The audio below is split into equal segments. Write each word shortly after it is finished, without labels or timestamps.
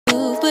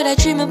would I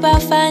dream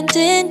about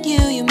finding you?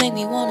 You make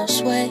me wanna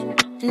sway.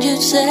 And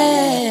you'd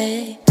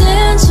say,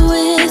 dance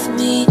with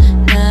me,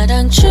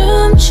 나랑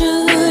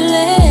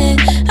춤출래.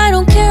 I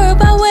don't care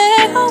about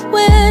where or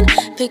when.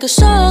 Pick a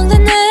song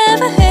that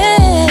never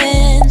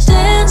ends.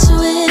 Dance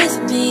with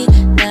me,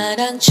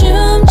 나랑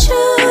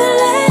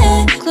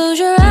춤출래. Close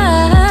your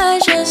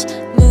eyes, just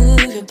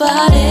move your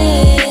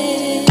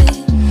body.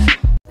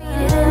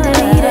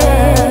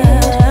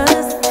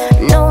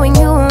 Knowing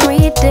you won't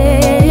read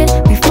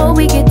it before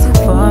we get too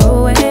far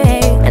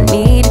away. I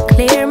need to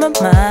clear my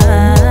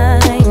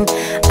mind.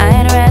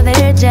 I'd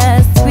rather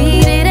just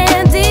tweet it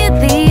and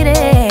delete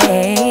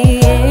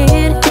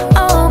it.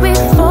 Oh,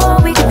 before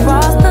we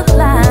cross the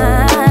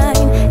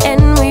line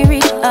and we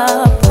reach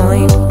a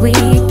point we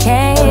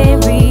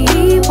can't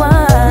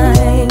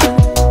rewind.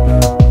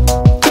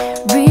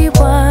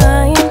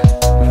 Rewind.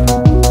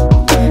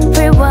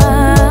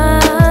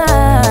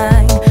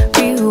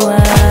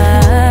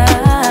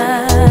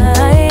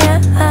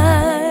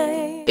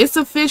 It's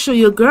official,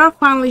 your girl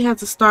finally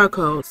has a star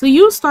code. So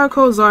use star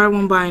code Zaryee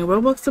when buying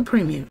Roblox to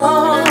Premium.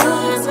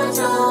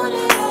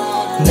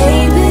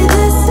 Maybe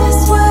this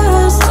is where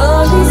our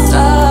story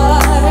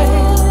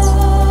starts.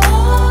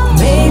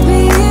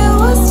 Maybe it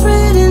was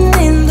written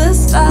in the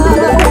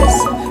stars.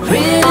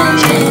 Written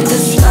in the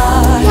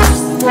stars.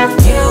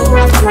 You,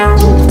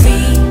 me,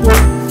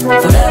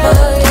 forever,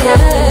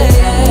 yeah,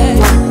 yeah.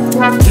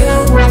 You,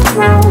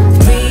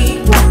 me,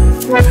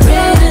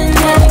 written in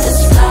the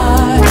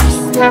stars.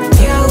 You,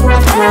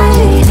 me,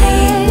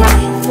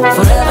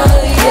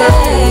 forever, yeah,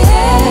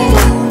 yeah.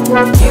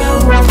 You,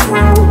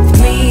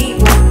 me,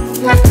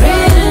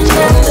 written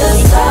in the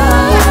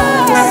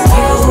stars.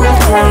 You,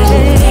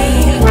 me,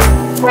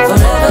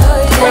 forever,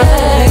 yeah,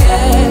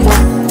 yeah.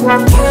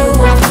 You,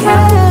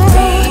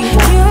 me,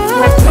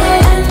 written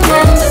in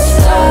the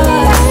stars. You,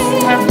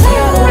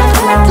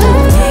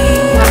 me,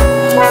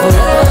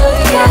 forever,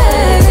 yeah,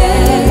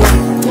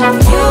 yeah.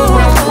 You,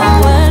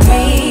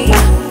 me,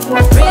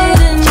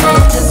 written in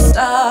the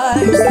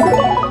stars.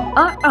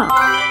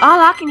 All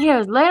I can hear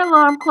is late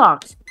alarm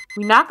clocks.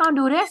 We're not gonna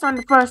do this on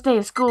the first day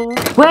of school.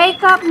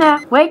 Wake up now.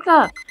 Wake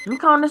up. Let me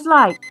call this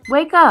light.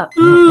 Wake up.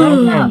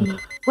 Wake up.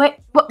 Wake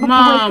up.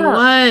 Mom,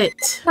 what?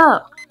 Wake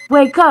up.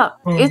 Wake up.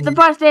 It's the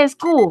first day of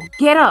school.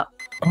 Get up.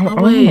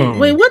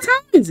 Wait, what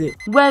time is it?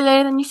 Well,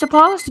 later than you're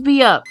supposed to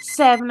be up.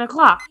 7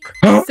 o'clock.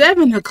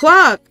 7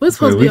 o'clock? We're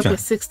supposed to be up at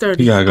 6:30.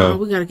 We gotta go.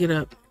 We gotta get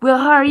up. Well,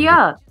 hurry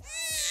up.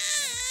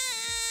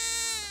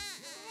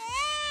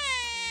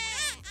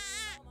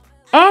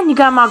 And you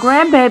got my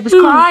grandbabies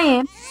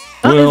crying.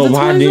 Well,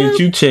 why didn't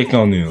you check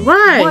on them?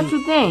 Right. What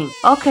you think?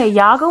 Okay,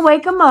 y'all go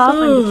wake them up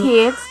and the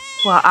kids.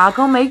 Well, I'll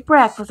go make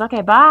breakfast.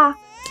 Okay, bye.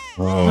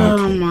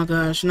 Oh my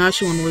gosh, now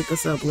she want to wake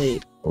us up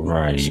late.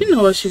 Right. She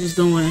know what she was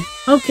doing.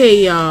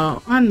 Okay,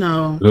 y'all. I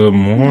know. Good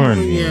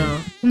morning.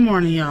 Yeah. Good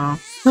morning, y'all.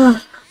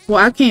 Well,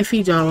 I can't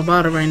feed y'all a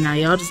bottle right now.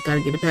 Y'all just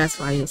gotta get a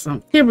pacifier or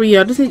something. Here, bro,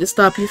 y'all just need to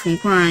stop you from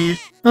crying.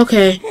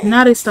 Okay,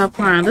 now they stop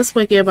crying. Let's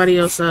wake everybody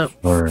else up.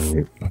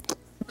 Alright.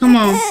 Come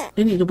on.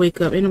 They need to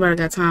wake up. Ain't nobody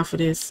got time for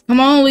this.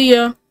 Come on,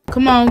 Leah.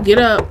 Come on, get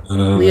up.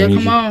 Leah,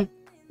 come on.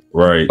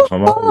 Right.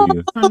 Come on,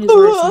 Leah. Turn these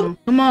lights on.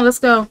 Come on, let's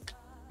go.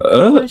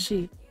 Where is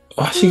she?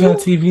 Oh, she got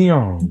TV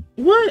on.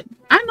 What?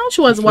 I know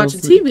she wasn't watching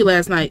TV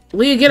last night.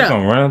 Leah, get up.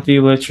 Come around the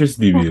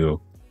electricity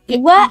bill.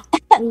 What?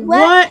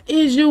 What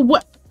is your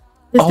what?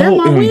 Is that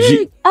my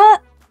wig?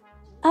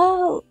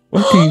 Oh.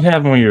 What do you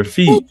have on your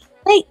feet?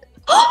 Wait.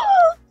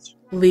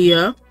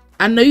 Leah,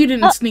 I know you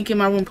didn't sneak in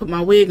my room and put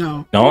my wig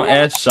on. Don't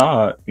ask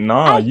Shot.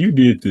 Nah, you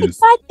did this.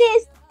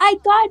 I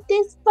got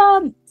this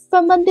from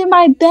under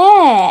my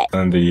bed.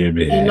 Under your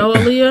bed. You know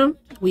what, Leah?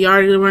 We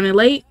already running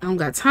late. I don't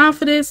got time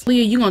for this.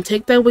 Leah, you gonna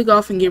take that wig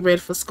off and get ready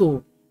for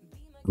school.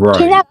 Right.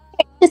 Can I wear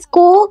it to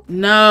school?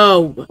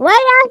 No.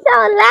 Why y'all so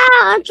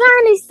loud? I'm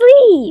trying to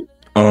sleep.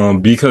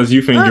 Because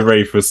you finna get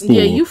ready for school.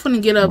 Yeah, you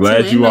finna get up.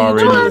 Glad too. you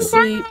already trying to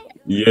sleep.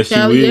 Yes,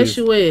 Callie, you is. yes,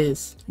 you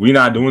is. We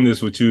not doing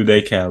this with you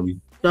today,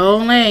 Callie.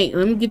 Don't ain't.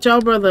 Let me get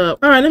y'all brother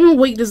up. All right, let me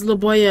wake this little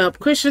boy up.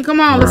 Christian,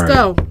 come on, let's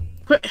go.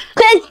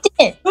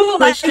 Christian!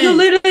 Christian. You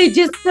literally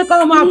just took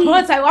on my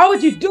punch. Like, why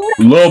would you do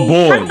that? Little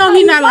boy. I know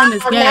he not on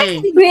this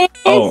game.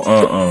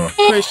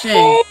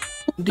 Christian,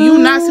 do you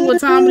not see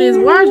what time it is?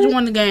 Why did you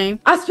win the game?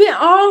 I spent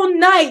all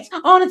night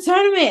on a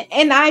tournament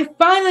and I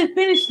finally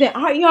finished it.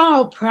 Aren't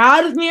y'all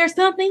proud of me or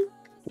something?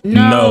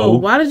 No.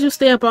 Why did you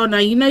stay up all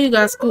night? You know you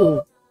got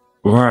school.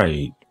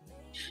 Right.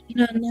 You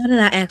know, now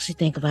that I actually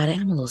think about it,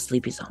 I'm a little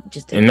sleepy, so I'm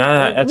just. And now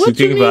that I actually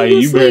think about it,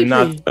 you better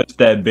not touch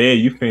that bed.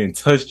 You finna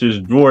touch this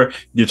drawer,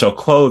 get your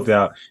clothes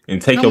out, and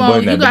take your butt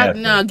in that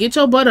bathroom. Nah, get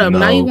your butt up. No.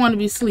 Now you want to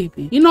be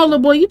sleepy. You know, little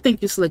boy, you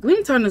think you're slick. Let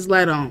me turn this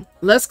light on.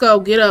 Let's go.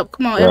 Get up.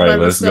 Come on, everybody. Right,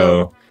 let's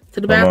go.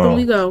 To the bathroom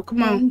we go.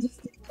 Come on.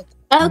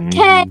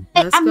 Okay.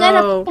 Let's I'm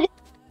go. gonna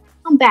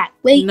come back.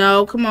 Wait.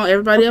 No, come on.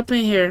 Everybody up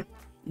in here.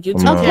 You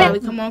too,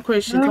 Callie. Come on,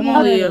 Christian. Come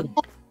on, Leah.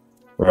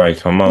 Right,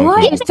 come on.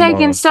 What is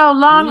taking so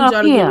long I need y'all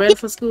up to get here? ready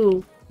for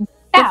school.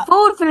 The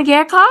food finna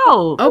get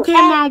cold. Okay,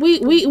 Mom,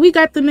 we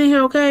got them in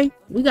here, okay?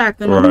 We got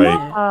them in here.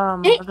 Oh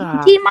my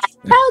God. Do you mind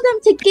tell them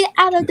to get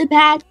out of the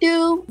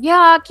bathroom?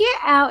 Yeah, get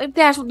out if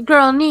that's what the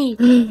girl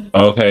needs.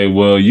 Okay,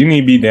 well, you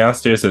need to be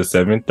downstairs at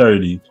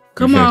 7:30.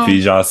 Come on.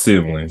 Feed y'all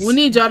siblings. We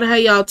need y'all to have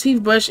y'all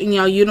teeth brushed and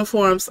y'all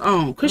uniforms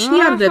on. Christian,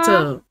 you out of that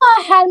tub.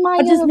 I had my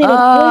uniform.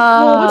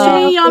 What you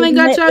mean y'all ain't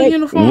got y'all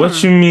uniform?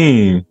 What you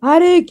mean? I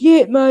didn't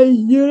get my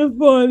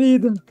uniform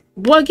either.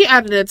 Boy, get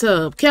out of that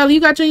tub. Kelly,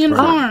 you got your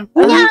uniform?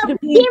 No, Grandma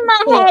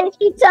had it.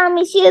 She told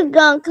me she was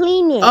gonna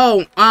clean it.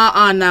 Oh,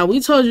 now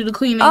we told you to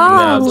clean it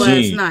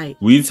last night.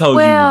 We told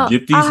you to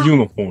get these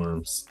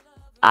uniforms.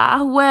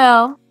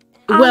 Well,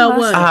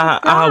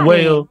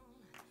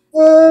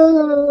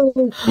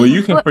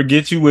 you can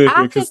forget you with it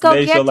because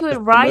today's your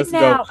last. Let's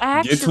go.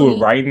 Get to it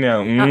right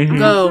now.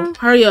 Go.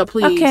 Hurry up,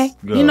 please. Okay.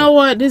 Go. You know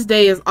what? This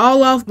day is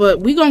all off,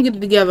 but we gonna get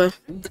it together.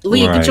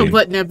 Leah, get your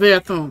butt in that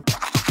bathroom.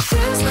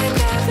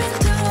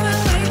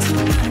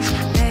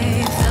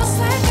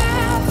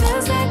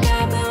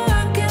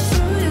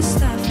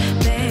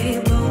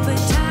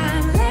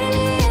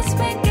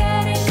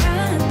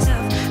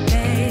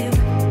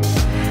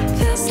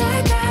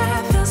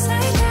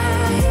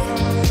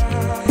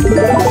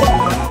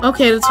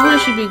 Okay, the tour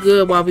should be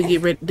good while we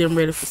get them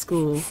ready for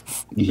school.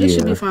 They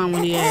should be fine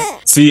when he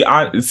at. See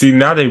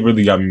now they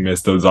really got me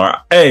messed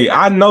up. Hey,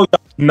 I know y'all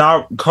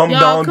now come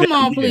down. Come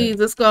on, please.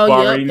 Let's go.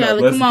 Kelly,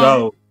 come on.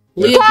 Go.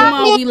 Leah, come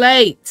on, we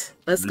late.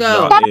 Let's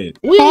go.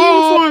 Where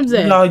uniforms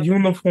at? Y'all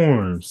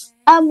uniforms.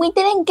 We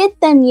didn't get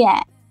them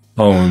yet.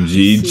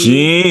 OMG,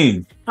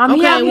 Jean.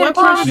 Okay, what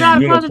close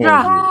the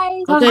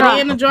dryer? Okay, they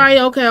in the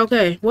dryer.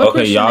 Okay.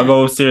 Okay, y'all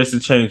go upstairs to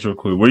change real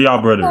quick. Where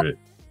y'all brother at?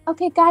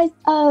 Okay, guys.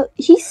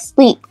 He's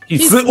asleep.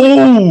 He's asleep.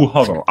 Ooh,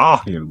 hold on. I'll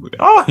handle it.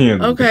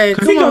 Okay,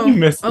 come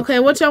on. Okay,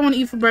 what y'all want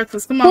to eat for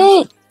breakfast? Come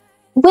on.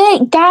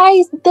 Wait,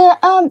 guys.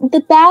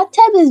 The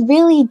bathtub is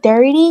really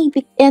dirty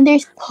and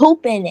there's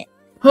poop in it.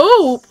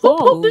 Who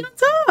pooped in the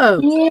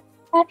tub? Yeah.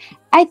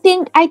 I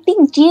think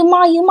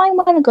Gma, you might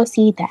want to go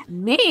see that.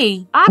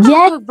 Me? I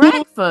don't cook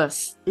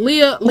breakfast.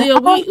 Leah,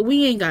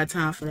 we ain't got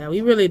time for that.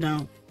 We really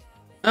don't.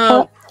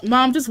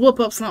 Mom, just whoop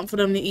up something for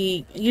them to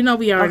eat. You know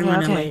we already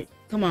running late.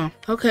 Come on.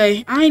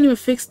 Okay, I ain't even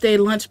fixed their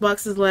lunch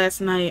boxes last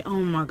night. Oh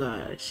my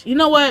gosh. You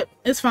know what?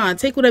 It's fine.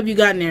 Take whatever you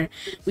got in there.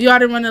 We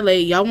already running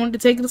late. Y'all wanted to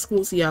take it to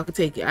school, so y'all can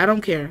take it. I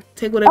don't care.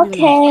 Take whatever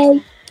you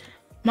want.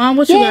 Mom,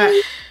 what you got?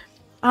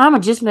 I'ma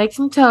just make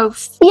some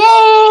toast.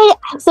 Yay!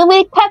 So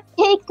with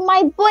cupcakes,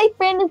 my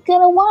boyfriend is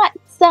gonna want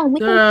some.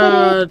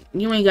 Girl,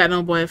 you ain't got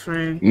no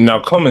boyfriend.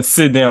 Now come and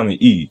sit down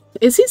and eat.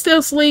 Is he still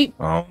asleep?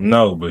 I don't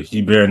know, but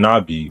he better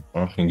not be.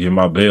 I can get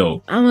my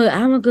bell. I'm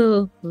gonna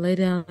go lay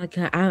down.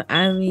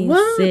 I mean,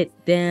 what? Sit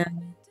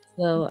down.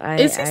 So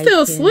is he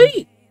still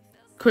asleep?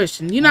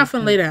 Christian, you're not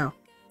finna lay down.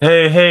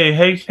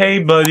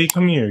 Hey, buddy,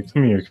 come here.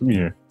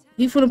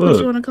 He finna put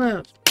you on the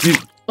couch.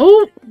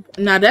 Oh,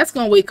 now that's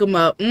gonna wake him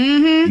up.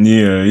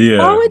 Yeah.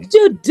 Why would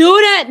you do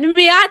that to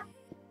me?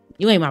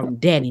 You ain't my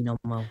daddy no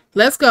more.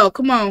 Let's go.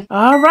 Come on.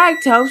 All right,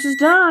 toast is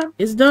done.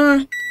 It's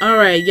done. All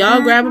right,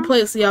 y'all grab a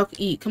plate so y'all can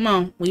eat. Come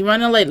on. We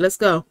running late. Let's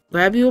go.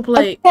 Grab you a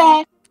plate.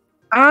 Okay.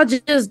 I'll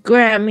just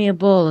grab me a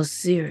bowl of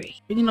cereal.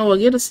 You know what?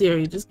 Get a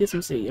cereal. Just get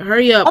some cereal.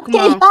 Hurry up. Okay,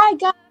 come on. bye,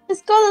 guys.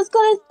 Let's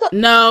go.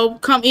 No,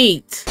 come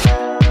eat.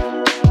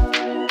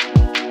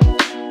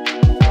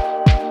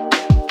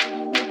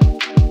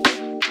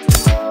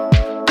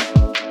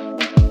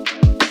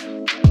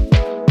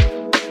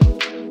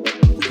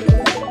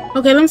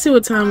 Okay, let me see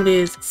what time it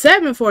is.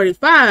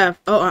 7:45.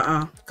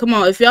 Oh, come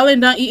on. If y'all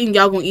ain't done eating,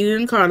 y'all gonna eat it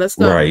in the car. Let's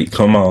go. Right.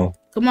 Come on.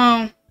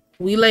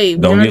 We late.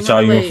 Don't get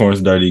y'all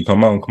uniforms dirty.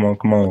 Come on.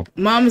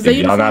 Mom, is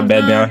they y'all not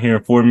back down here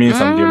in 4 minutes?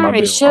 I'm getting my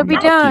bill. It should be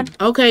done.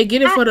 Okay,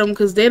 get it for them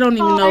because they don't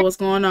even know what's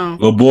going on.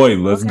 Little boy,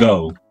 let's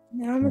go.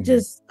 Now I'm gonna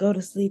just go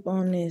to sleep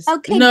on this.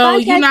 Okay. No,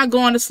 you're not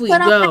going to sleep.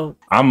 Go.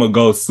 I'm gonna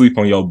go sleep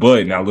on your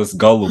butt. Now let's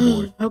go,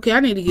 little boy. Okay,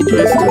 I need to get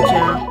dressed too,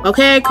 child.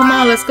 Okay, come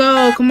on, let's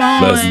go. Come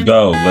on. Let's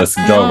go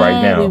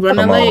right now. We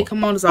running late.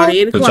 Come on, it's already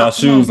 8 o'clock. Put y'all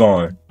shoes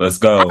on. Let's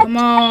go. Come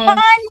on.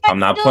 I'm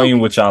not playing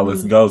with y'all.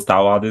 Let's go. Stop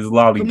all this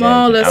lollygag. Come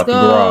on, let's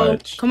go.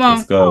 Come on.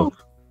 Let's go.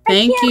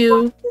 Thank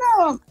you.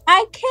 No,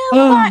 I can't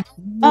find.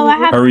 Oh, I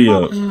have. Hurry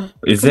up.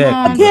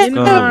 Exactly. Let's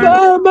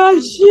go. My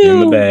shoe. In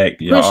the back.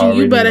 Christian,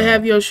 you better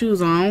have your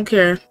shoes on. I don't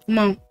care.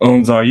 Come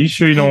on. Are you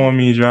sure you don't want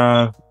me to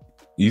drive?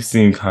 You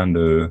seem kind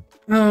of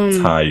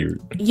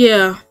tired.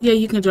 Yeah,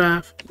 you can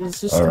drive.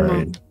 Let's just come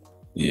on.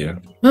 Yeah.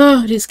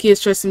 Oh, these kids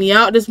stressing me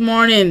out this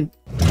morning.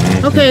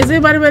 Okay, is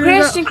everybody ready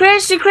to go?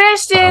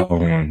 Christian.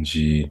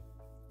 OMG.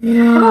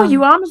 Yeah. Oh,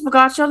 you almost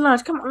forgot your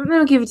lunch. Come on, let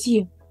me give it to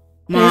you.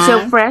 Here's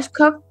your fresh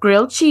cooked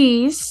grilled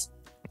cheese.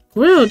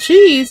 Grilled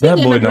cheese? That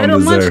boy don't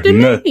deserve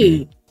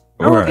nothing.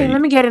 Okay,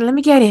 let me get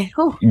it.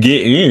 Oh.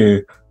 Get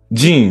in.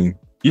 Jean,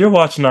 you're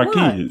watching our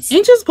kids.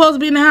 Ain't you supposed to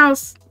be in the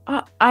house?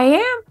 I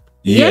am?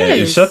 Yeah, Yes.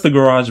 and shut the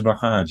garage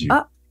behind you.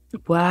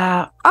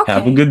 Wow. Okay.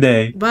 Have a good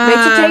day. Bye. Make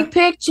sure to take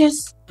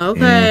pictures.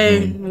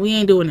 Okay. We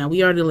ain't doing that.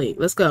 We already late.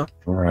 Let's go.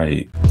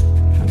 Right.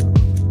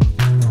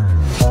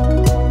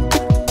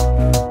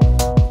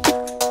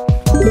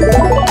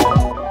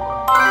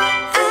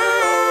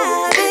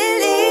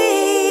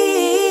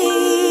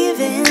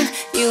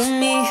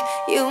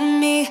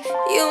 me,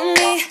 you,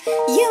 me,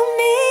 you,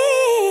 me,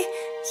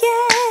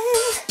 yeah.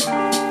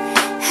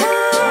 I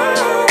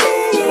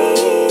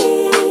believe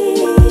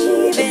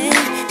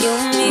in you,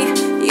 me,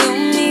 you,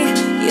 me,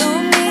 you,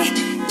 me,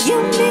 you,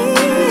 me,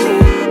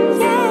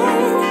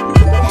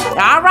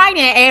 yeah. All right,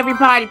 now,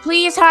 everybody,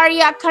 please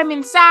hurry up. Come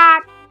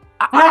inside.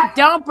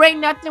 Don't bring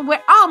nothing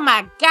with. Oh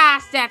my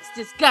gosh, that's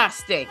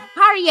disgusting.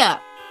 Hurry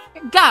up.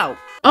 Go.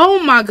 Oh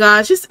my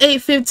gosh, it's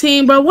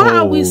 8:15, bro. Why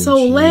are we so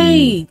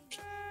late?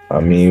 I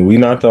mean, we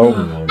not the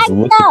only ones.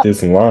 Look at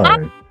this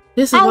line.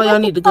 This is why y'all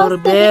need to go to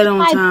bed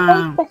on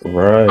time.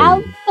 Right. I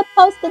was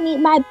supposed to meet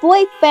my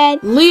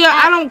boyfriend. Leah,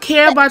 I don't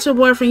care about your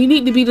boyfriend. You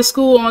need to be to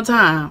school on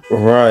time.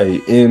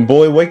 Right. And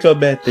boy, wake up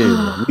back there.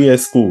 We at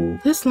school.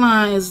 This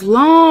line is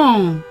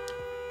long.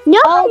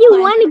 Nobody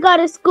want to go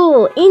to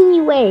school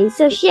anyway,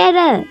 so shut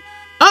up.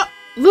 Oh,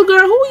 little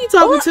girl, who are you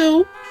talking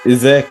to?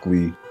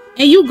 Exactly.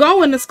 And you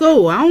going to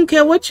school. I don't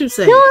care what you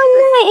say. No, I'm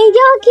not. And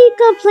y'all keep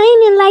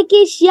complaining like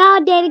it's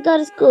y'all day to go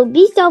to school.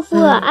 Be so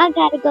full. I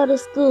gotta go to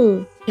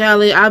school.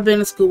 Kelly, I've been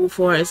to school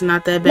before. It's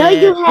not that bad. No,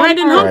 you haven't.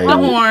 Brandon, hook the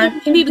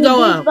horn. You need to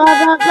go up. Blah,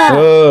 blah, blah.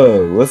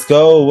 Let's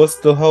go. What's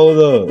the hold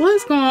up?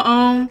 What's going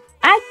on?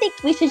 I think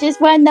we should just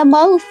run them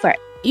over.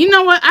 You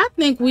know what? I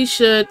think we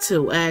should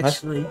too,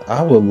 actually.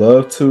 I would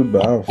love to,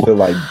 but I don't feel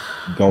like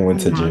going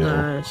to jail.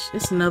 Gosh,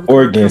 it's another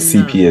Or getting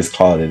CPS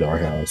called at our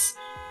house.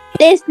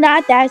 It's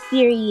not that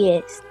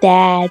serious,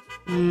 Dad.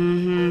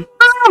 Mm-hmm.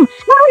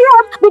 Hurry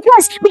up,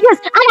 because I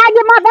gotta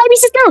get my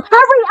babies to school.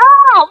 Hurry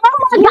up! Oh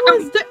my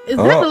God. Is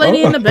that the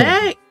lady in the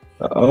back?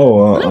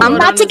 I'm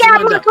about to get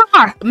out of my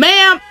car.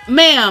 Ma'am,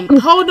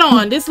 hold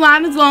on. This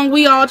line is long.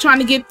 We all trying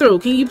to get through.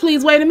 Can you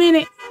please wait a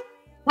minute?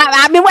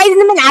 I've been waiting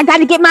a minute. I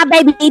gotta get my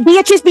baby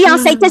Beatrice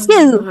Beyonce to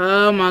school.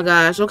 Oh my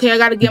gosh. Okay, I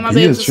gotta get my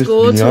baby to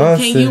school too.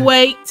 Can you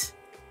wait?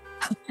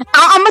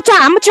 I'm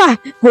gonna try.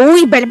 Oh,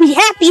 you better be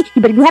happy.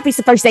 You better be happy. It's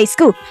the first day of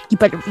school. You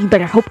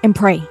better hope and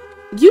pray.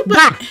 You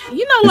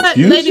know what?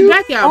 Lady,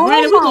 back out.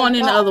 Brandon, we're going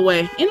in the other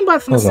way.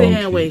 Anybody finna sit here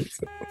and wait?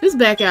 Just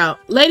back out.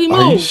 Lady, move.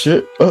 Are you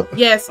sure?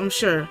 Yes, I'm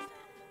sure.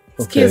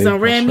 These kids done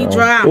ran me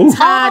dry. I'm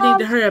tired. I need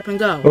to hurry up and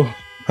go.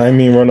 I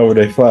mean, run over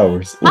their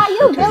flowers. Are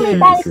you really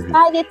that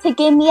excited to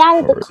get me out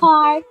of the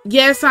car?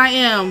 Yes, I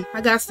am.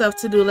 I got stuff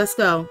to do. Let's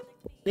go.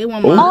 They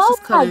want my Oh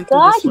my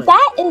gosh,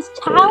 that is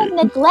child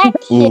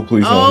neglect. Ooh,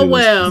 please oh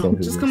well,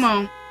 just come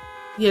on.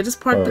 Yeah,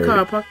 just park the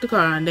car. Park the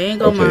car, and they ain't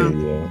gonna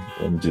mind. Yeah,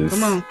 I'm just.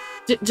 Come on,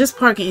 just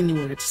park it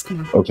anywhere. Just come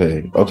on.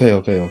 Okay.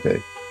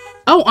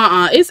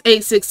 Oh, it's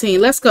 8:16.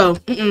 Let's go.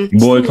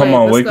 Boy, come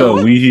on, wake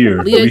up. We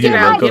here. Leah, get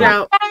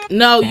out.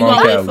 No, you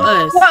gonna wait for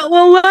us.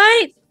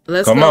 What?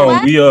 Let's come go.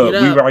 on, we up.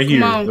 We right here.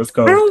 Let's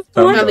go.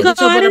 Kelly,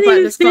 get your butt up out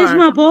this car. I'm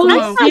not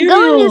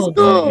going to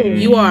school.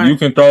 You are. You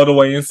can throw it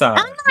away inside.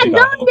 I'm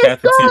not going to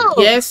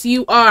school. Yes,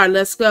 you are.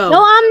 Let's go.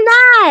 No, I'm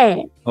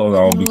not. Hold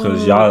on,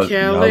 because y'all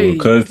little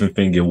cousin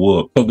finna get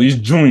whooped. Police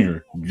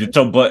Junior, get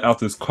your butt out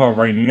this car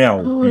right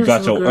now. You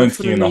got your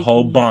auntie and the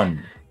whole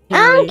bonnet.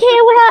 I don't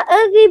care with her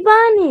ugly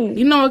bonnet.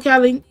 You know what,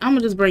 Kelly? I'm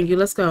gonna just bring you.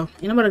 Let's go.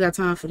 Ain't nobody got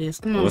time for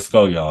this. Come on. Let's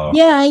go, y'all.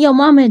 Yeah, and your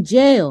mom in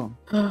jail.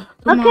 Okay,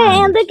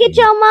 and look at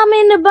your mama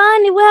in the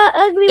bonnet with her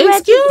ugly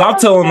red. Stop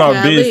telling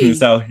our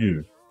business out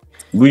here.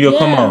 Leah,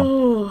 come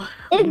on.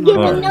 It's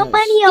giving no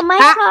money on my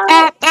car.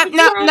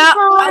 No.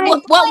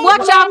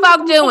 What y'all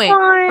folk doing?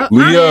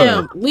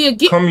 Leah,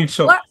 come eat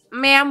your.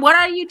 Ma'am, what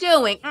are you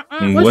doing?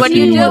 What are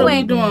you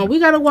doing? We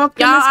gotta walk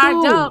in y'all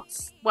school. Are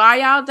adults. Why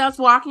y'all adults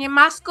walking in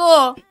my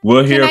school?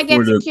 We're here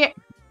for the.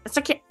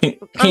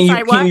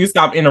 Can you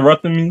stop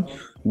interrupting me?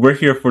 We're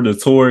here for the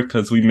tour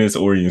because we missed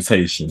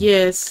orientation.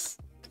 Yes.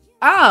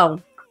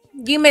 Oh,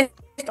 you missed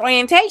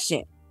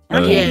orientation.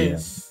 Okay.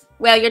 Yes.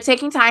 Well, you're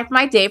taking time from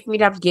my day for me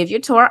to have to give you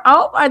a tour.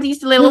 Oh, are these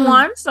the little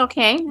ones?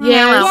 Okay.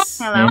 Yes.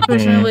 Hello.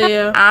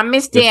 Leah. I'm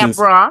Miss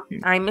Deborah.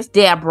 I'm Miss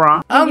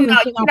Deborah. Oh, no,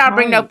 you cannot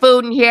bring no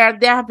food in here.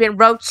 There have been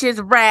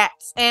roaches,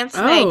 rats, and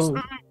snakes.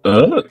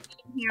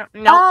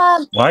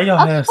 No. Why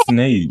y'all have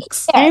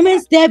snakes? Hey,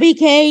 Miss Debbie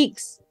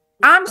Cakes.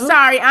 I'm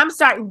sorry.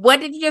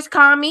 What did you just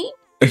call me?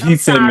 He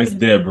said Miss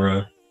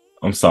Deborah.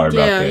 I'm sorry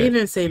about that. Yeah, he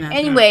didn't say nothing.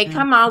 Anyway,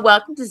 come on.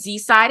 Welcome to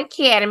Z-Side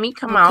Academy.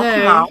 Come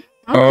on.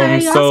 Okay,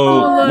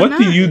 so what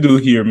do you do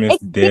here, Miss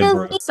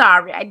Deborah?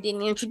 Sorry, I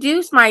didn't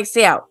introduce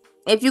myself.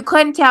 If you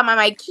couldn't tell by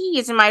my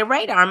keys and my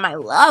radar, my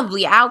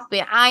lovely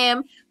outfit, I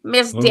am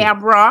Miss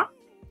Deborah.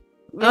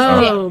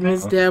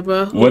 Miss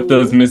Deborah. What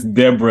does Miss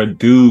Deborah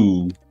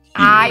do?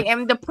 I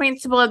am the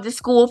principal of the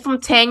school from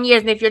 10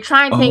 years. And if you're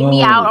trying to take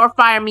me out or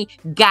fire me,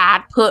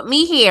 God put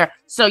me here.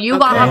 So you're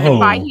going to have to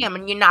fight him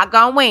and you're not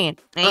going to win.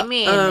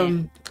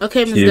 Amen.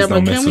 Okay, Miss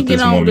Deborah, can we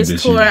get on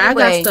this tour? I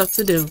got stuff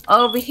to do.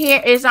 Over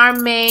here is our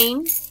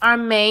main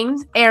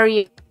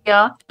area.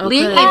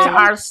 Leading into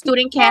our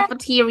student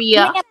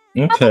cafeteria.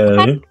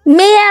 Okay.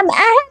 Ma'am,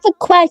 I have a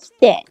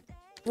question.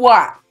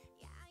 What?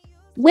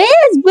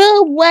 Where's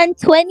room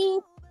 120?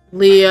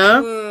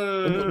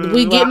 Leah,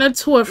 we getting a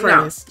tour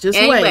first. Just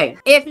wait.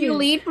 If you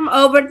lead from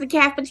over to the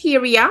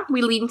cafeteria,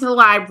 we lead into the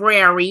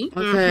library.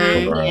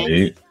 Okay.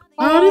 Right.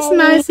 Oh, this is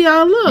nice,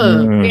 y'all.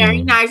 Look.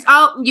 Very nice.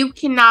 Oh, you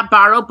cannot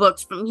borrow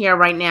books from here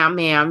right now,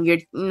 ma'am.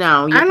 I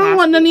don't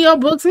want none of your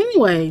books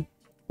anyway.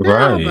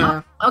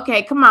 Right.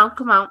 Okay, come on.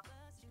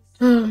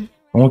 No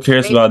one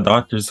cares about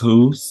Doctor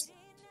Who's.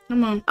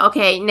 Come on.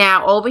 Okay,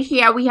 now over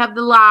here we have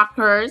the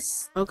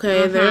lockers.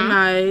 Okay, they're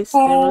nice.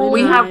 They're really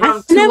we nice. have room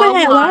I've never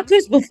had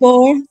lockers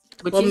before.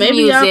 Well,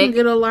 maybe y'all can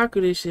get a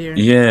locker this year.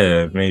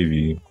 Yeah,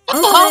 maybe.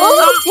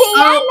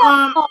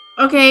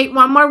 Okay,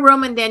 one more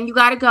room and then you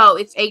gotta go.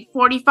 It's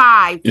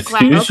 8:45.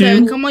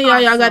 Okay, come on,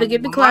 y'all gotta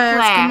get to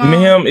class. Come on.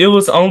 Ma'am, it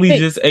was only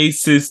just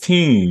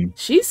 8:16.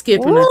 She's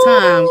skipping the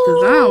time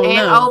because I don't know.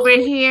 And over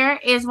here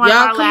is one of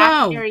our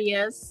last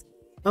areas.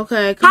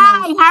 Okay, come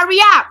on. Hurry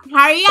up.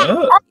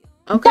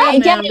 Okay,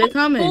 ma'am, they're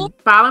coming.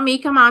 Follow me,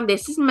 come on.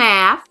 This is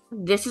math.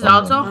 This is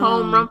also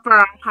homeroom for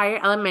our higher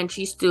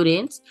elementary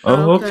students.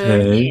 Oh,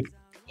 okay.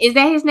 Is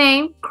that his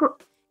name?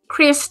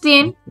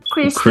 Christian,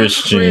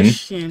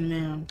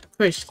 ma'am.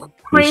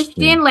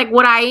 Christian, like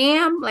what I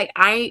am, like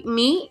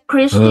me,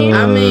 Christian.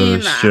 I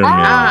mean,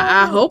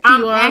 I hope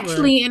you are. I'm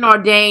actually an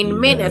ordained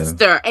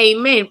minister.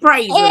 Amen.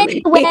 Praise Him.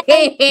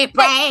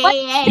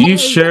 You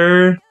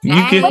sure?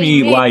 You give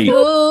me like,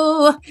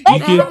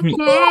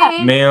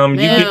 ma'am,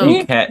 you give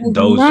me Cat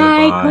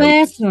Doja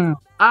vibes.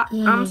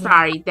 I'm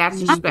sorry, that's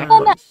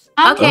disrespectful.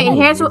 Okay,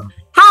 here's what.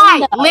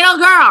 Hi, little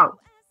girl.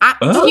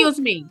 Excuse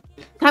me.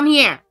 Come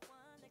here.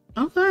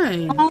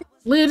 Okay.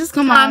 Leah, just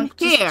come on.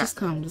 Here. Just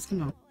come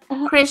on.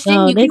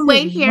 Christian, you can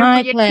wait here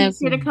for your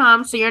teacher to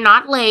come so you're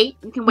not late.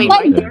 You can wait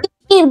right there.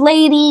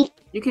 Lady.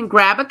 You can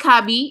grab a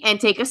cubby and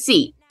take a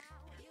seat.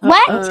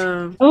 What?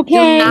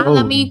 Okay. Do not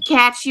let me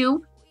catch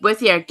you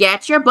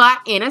get your butt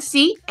in a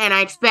seat, and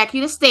I expect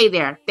you to stay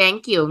there.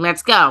 Thank you.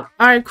 Let's go.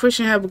 All right,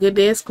 Christian, have a good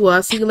day at school.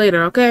 I'll see you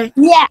later, okay?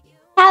 Yeah.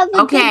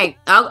 Okay,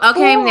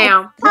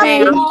 now.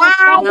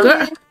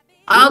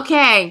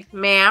 Okay,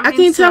 ma'am. I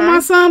can't tell my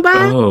son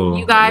bye.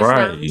 You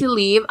guys need to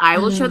leave. I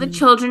will show the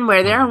children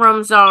where their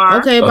rooms are.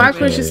 Okay, bye,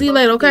 Christian. See you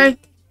later, okay?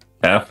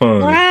 Have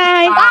fun.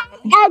 Bye.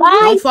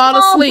 Don't fall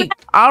asleep.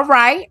 All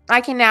right.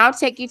 I can now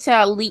take you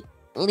to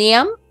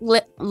Leah.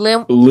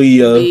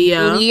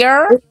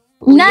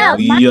 No,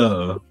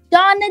 Leah.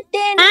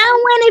 Jonathan. I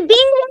want to be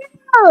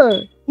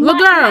here. Look,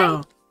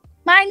 girl.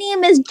 My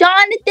name is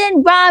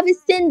Jonathan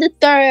Robinson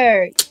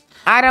III.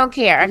 I don't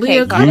care. Okay,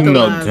 you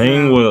know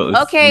dang well.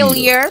 Okay,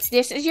 Leah,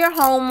 this is your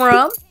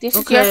homeroom. This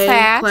is your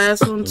class.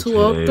 Classroom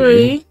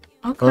 203.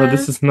 Okay. Oh,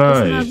 this is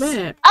nice. Not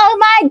bad. Oh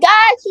my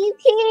gosh, he's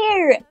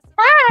here.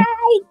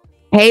 Hi.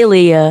 Hey,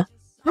 Leah.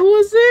 Who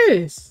is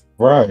this?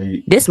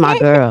 Right. This my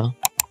girl.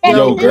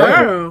 Yo,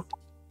 girl.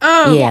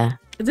 Oh. Yeah.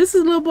 This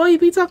is the little boy you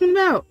be talking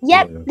about?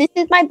 Yep, this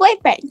is my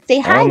boyfriend. Say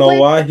hi, I don't know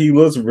why he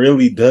looks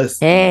really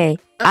dusty. Hey,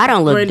 I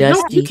don't look Brandon,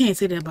 dusty. You can't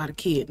say that about a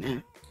kid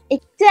now.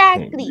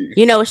 Exactly.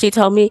 You know what she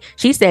told me?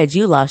 She said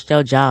you lost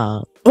your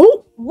job.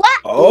 Oh.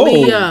 What? Oh.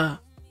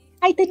 Leah.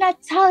 I did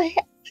not tell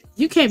him.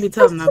 You can't be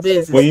telling my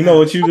business. Well, you know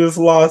what you just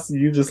lost?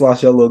 You just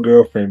lost your little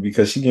girlfriend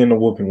because she getting a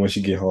whooping when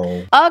she get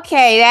home.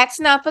 Okay, that's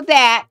enough of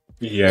that.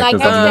 Yeah, like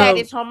I said,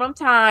 it's homeroom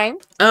time.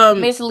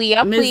 Miss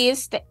Leah,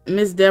 please.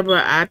 Miss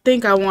Deborah, I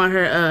think I want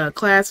her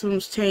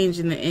classrooms changed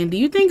in the end. Do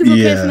you think it's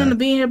okay for them to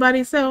be here by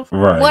themselves?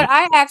 Right. What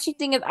I actually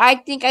think is, I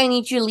think I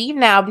need you to leave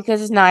now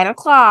because it's 9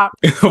 o'clock.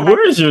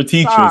 Where's your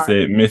teachers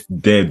at, Miss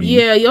Debbie?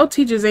 Yeah, your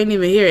teachers ain't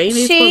even here. Ain't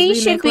she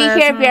should be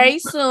here very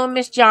soon.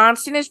 Miss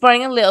Johnson is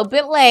running a little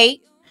bit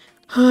late.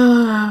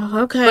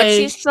 Okay. But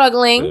she's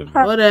struggling.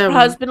 Her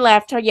husband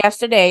left her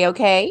yesterday,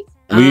 okay?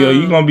 Leah,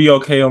 you gonna be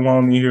okay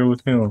alone in here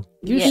with him?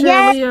 You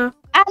sure, Leah?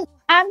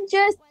 I'm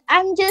just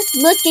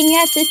looking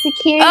at the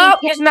security. Oh,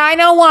 it's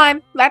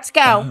 9:01. Let's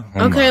go.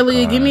 Okay,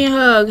 Leah, give me a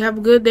hug. Have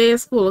a good day at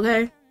school,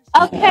 okay?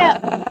 Okay.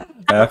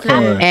 Have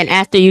fun. And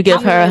after you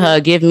give her a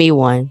hug, give me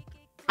one.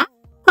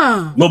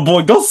 Little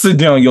boy, go sit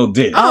down on your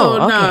dick.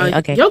 Oh, no.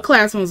 Okay. Your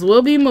classrooms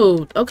will be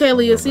moved. Okay,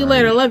 Leah, see you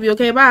later. Love you.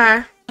 Okay,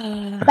 bye.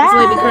 This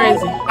lady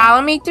crazy.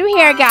 Follow me through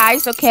here,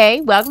 guys.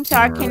 Okay, welcome to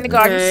our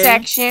kindergarten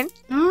section.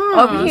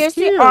 Over here's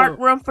the art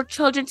room for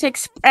children to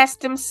express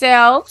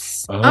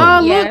themselves.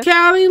 Look,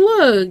 Callie,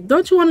 look.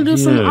 Don't you want to do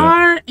some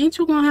art? Ain't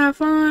you gonna have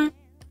fun?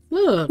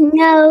 Look.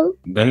 No.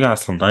 They got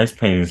some nice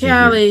paintings.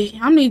 Callie,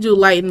 I need you to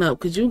lighten up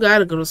because you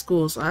gotta go to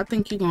school. So I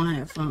think you're gonna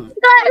have fun. Go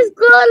to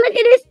school. Look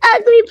at this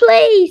ugly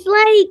place.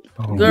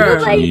 Like, girl,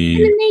 nobody's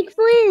gonna make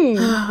friends.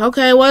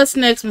 Okay, what's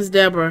next, Miss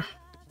Deborah?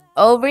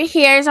 Over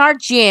here is our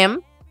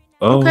gym.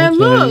 Okay,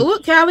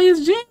 look, Callie,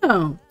 it's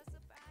gym.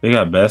 They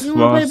got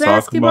basketball,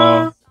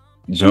 basketball,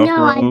 jump rope.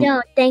 No, I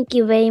don't. Thank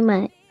you very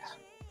much.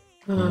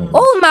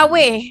 Oh, my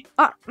way.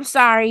 Oh, I'm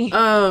sorry.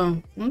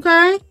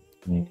 Okay.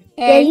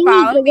 Hey,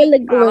 follow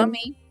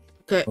me.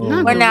 Okay.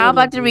 We're now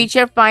about to reach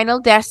your final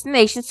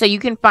destination, so you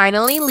can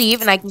finally leave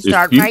and I can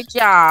start my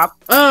job.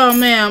 Oh,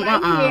 ma'am.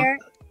 Here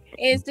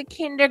is the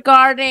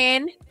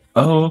kindergarten.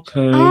 Oh,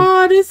 okay.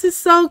 Oh, this is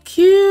so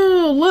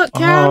cute. Look,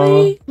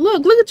 Callie.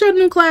 Look at your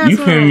new classroom. You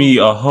can meet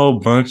a whole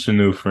bunch of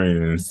new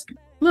friends.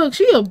 Look,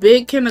 she a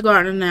big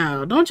kindergartner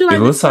now. Don't you like?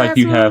 It looks like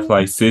you have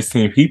like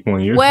 16 people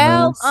in your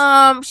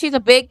house. She's a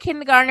big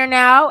kindergartner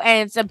now,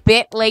 and it's a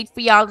bit late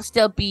for y'all to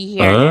still be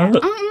here.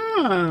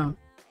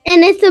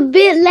 And it's a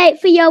bit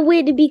late for your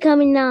wig to be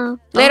coming off.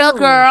 Little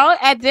girl,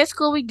 at this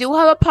school, we do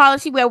have a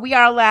policy where we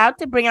are allowed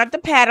to bring out the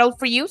paddle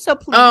for you, so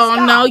please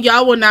stop. No,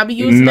 y'all will not be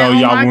using that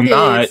on my kids.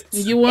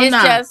 Not. You will it's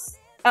not. Just,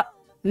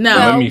 no.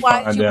 Well,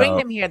 why did you bring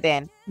them here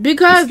then?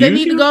 Because they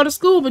need to go to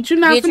school, but you're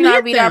not Did you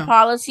not read our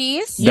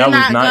policies? That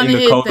was not in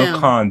the code of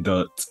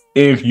conduct.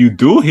 If you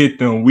do hit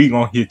them, we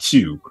gonna hit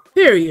you.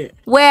 Period.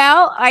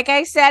 Well, like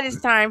I said, it's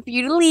time for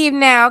you to leave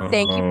now.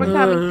 Thank you for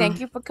coming. Thank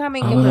you for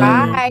coming.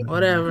 Goodbye.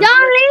 Whatever.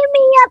 Don't leave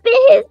me up in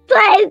his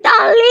place.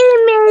 Don't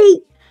leave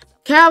me.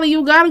 Callie,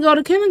 you gotta go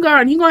to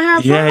kindergarten. You gonna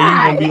have fun.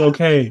 Yeah, you gonna be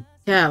okay.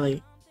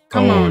 Callie,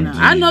 come on now.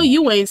 I know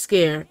you ain't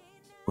scared.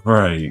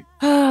 Right.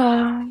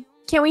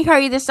 Can we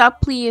hurry this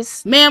up,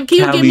 please? Ma'am, can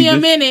you give me a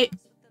minute?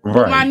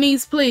 Right. My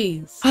niece,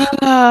 please.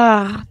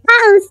 I'm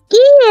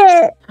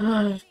scared.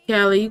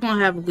 Callie, you're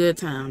gonna have a good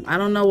time. I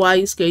don't know why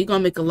you're scared. You're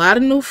gonna make a lot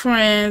of new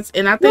friends,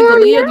 and I think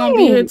Leah gonna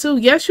be here too.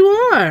 Yes, you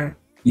are.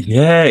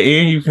 Yeah,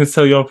 and you can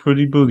sell your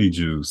pretty booty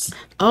juice.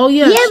 Oh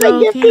yeah. Yeah, but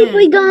the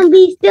people gonna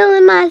be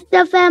stealing my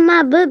stuff out of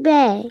my book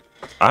bag.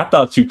 I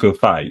thought you could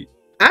fight.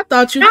 I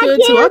thought you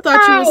could too. I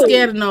thought you were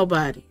scared of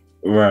nobody.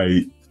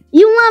 Right.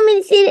 You want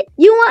me to see it?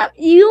 You want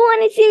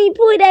to see me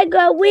pull that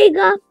girl wig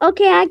off?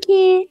 Okay, I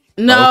can.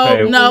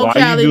 No, no,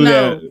 Callie,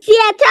 no. See,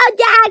 I told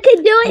y'all I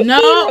could do it.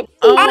 No.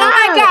 Oh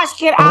my gosh,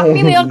 kid, I'm a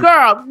little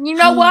girl. You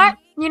know what?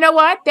 You know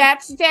what?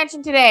 That's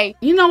attention today.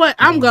 You know what?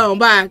 I'm going.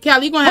 Bye.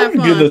 Callie, you gonna have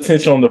fun. Get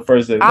attention on the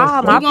first day. We're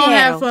gonna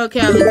have fun,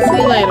 Callie. See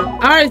you later.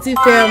 Alright,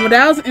 ZeeFam. Well,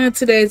 that was the end of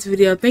today's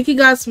video. Thank you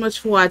guys so much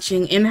for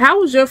watching. And how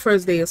was your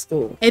first day of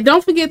school? And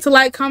don't forget to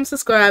like, comment,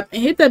 subscribe,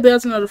 and hit that bell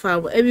to notify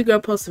whenever your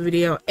girl posts a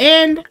video.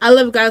 And I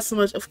love you guys so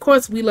much. Of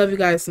course, we love you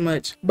guys so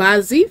much. Bye,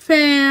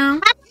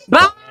 ZeeFam.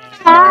 Bye.